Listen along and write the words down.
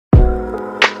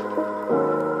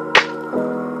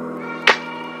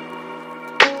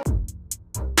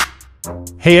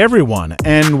Hey everyone,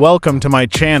 and welcome to my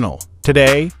channel.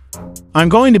 Today, I'm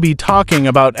going to be talking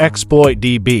about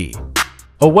ExploitDB,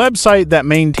 a website that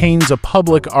maintains a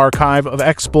public archive of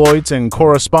exploits and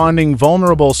corresponding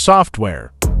vulnerable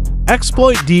software.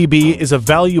 ExploitDB is a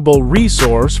valuable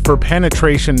resource for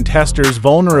penetration testers,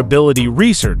 vulnerability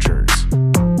researchers,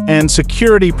 and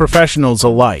security professionals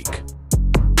alike.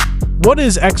 What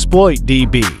is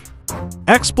ExploitDB?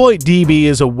 ExploitDB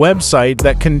is a website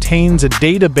that contains a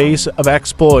database of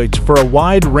exploits for a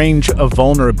wide range of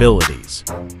vulnerabilities,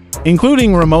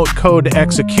 including remote code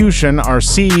execution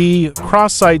 (RCE),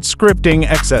 cross-site scripting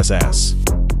 (XSS),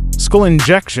 SQL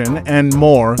injection, and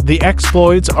more. The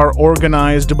exploits are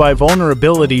organized by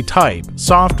vulnerability type,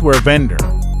 software vendor,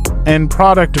 and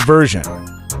product version.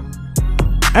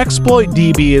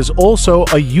 ExploitDB is also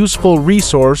a useful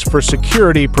resource for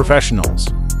security professionals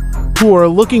who are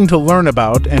looking to learn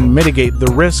about and mitigate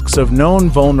the risks of known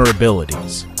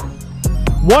vulnerabilities.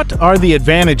 What are the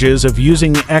advantages of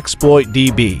using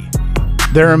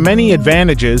ExploitDB? There are many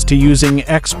advantages to using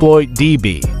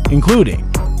ExploitDB,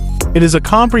 including: it is a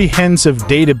comprehensive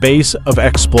database of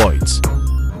exploits,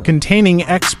 containing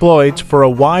exploits for a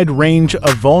wide range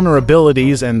of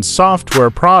vulnerabilities and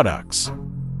software products.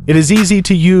 It is easy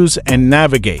to use and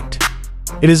navigate.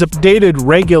 It is updated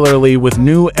regularly with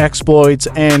new exploits,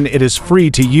 and it is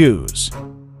free to use.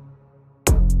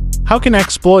 How can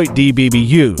ExploitDB be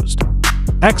used?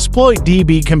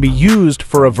 ExploitDB can be used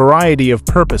for a variety of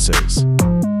purposes,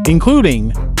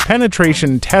 including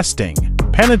penetration testing.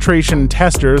 Penetration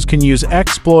testers can use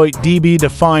ExploitDB to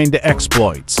find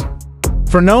exploits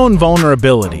for known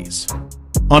vulnerabilities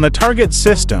on a target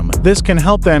system. This can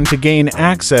help them to gain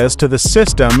access to the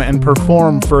system and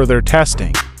perform further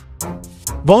testing.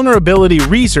 Vulnerability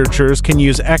researchers can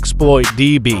use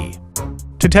ExploitDB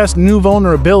to test new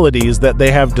vulnerabilities that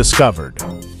they have discovered.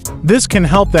 This can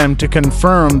help them to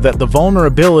confirm that the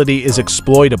vulnerability is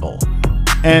exploitable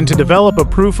and to develop a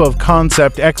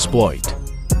proof-of-concept exploit.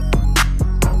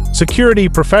 Security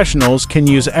professionals can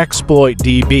use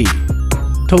ExploitDB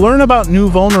to learn about new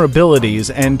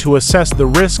vulnerabilities and to assess the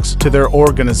risks to their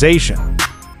organization.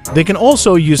 They can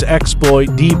also use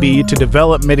ExploitDB to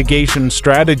develop mitigation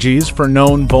strategies for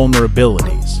known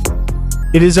vulnerabilities.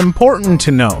 It is important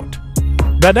to note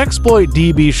that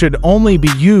ExploitDB should only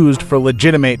be used for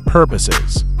legitimate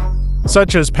purposes,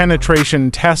 such as penetration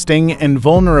testing and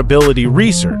vulnerability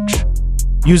research.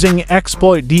 Using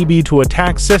ExploitDB to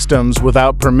attack systems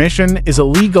without permission is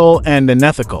illegal and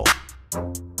unethical.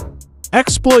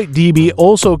 ExploitDB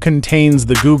also contains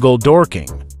the Google Dorking.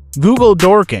 Google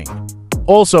Dorking,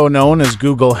 also known as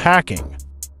Google hacking,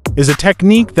 is a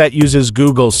technique that uses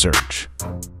Google search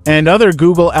and other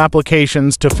Google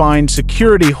applications to find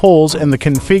security holes in the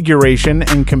configuration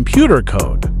and computer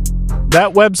code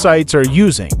that websites are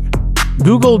using.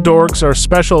 Google Dorks are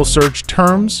special search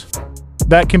terms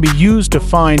that can be used to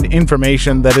find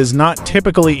information that is not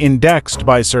typically indexed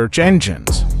by search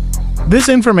engines. This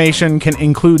information can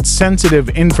include sensitive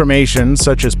information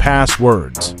such as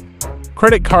passwords,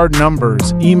 credit card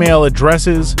numbers, email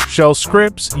addresses, shell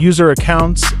scripts, user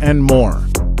accounts, and more.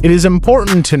 It is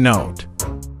important to note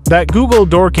that Google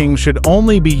Dorking should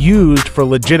only be used for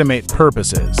legitimate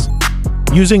purposes.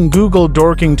 Using Google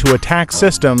Dorking to attack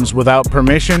systems without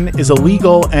permission is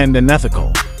illegal and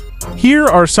unethical. Here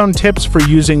are some tips for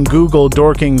using Google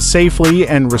Dorking safely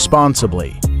and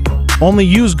responsibly. Only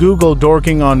use Google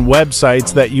Dorking on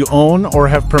websites that you own or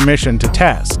have permission to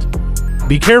test.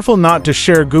 Be careful not to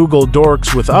share Google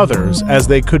Dorks with others, as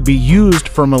they could be used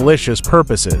for malicious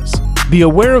purposes. Be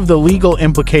aware of the legal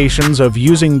implications of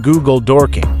using Google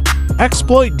Dorking.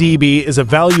 ExploitDB is a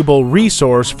valuable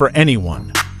resource for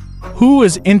anyone who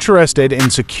is interested in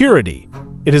security.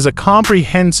 It is a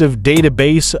comprehensive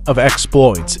database of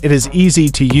exploits. It is easy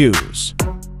to use,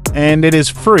 and it is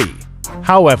free.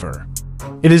 However,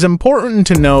 it is important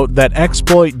to note that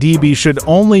ExploitDB should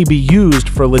only be used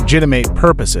for legitimate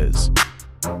purposes.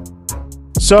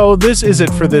 So this is it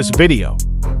for this video.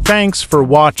 Thanks for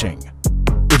watching.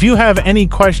 If you have any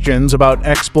questions about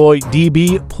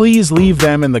ExploitDB, please leave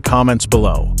them in the comments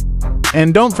below.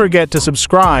 And don't forget to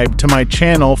subscribe to my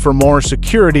channel for more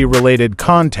security-related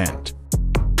content.